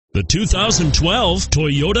The 2012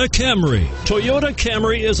 Toyota Camry. Toyota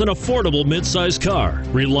Camry is an affordable midsize car,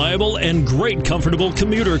 reliable and great comfortable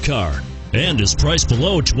commuter car, and is priced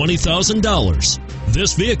below $20,000.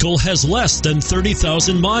 This vehicle has less than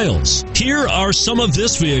 30,000 miles. Here are some of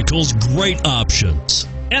this vehicle's great options: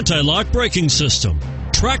 anti-lock braking system,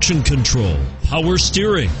 traction control, power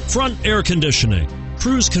steering, front air conditioning,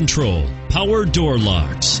 cruise control, power door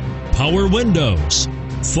locks, power windows,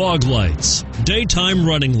 fog lights, daytime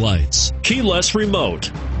running lights, keyless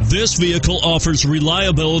remote. This vehicle offers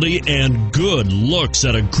reliability and good looks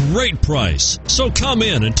at a great price. So come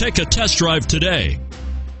in and take a test drive today.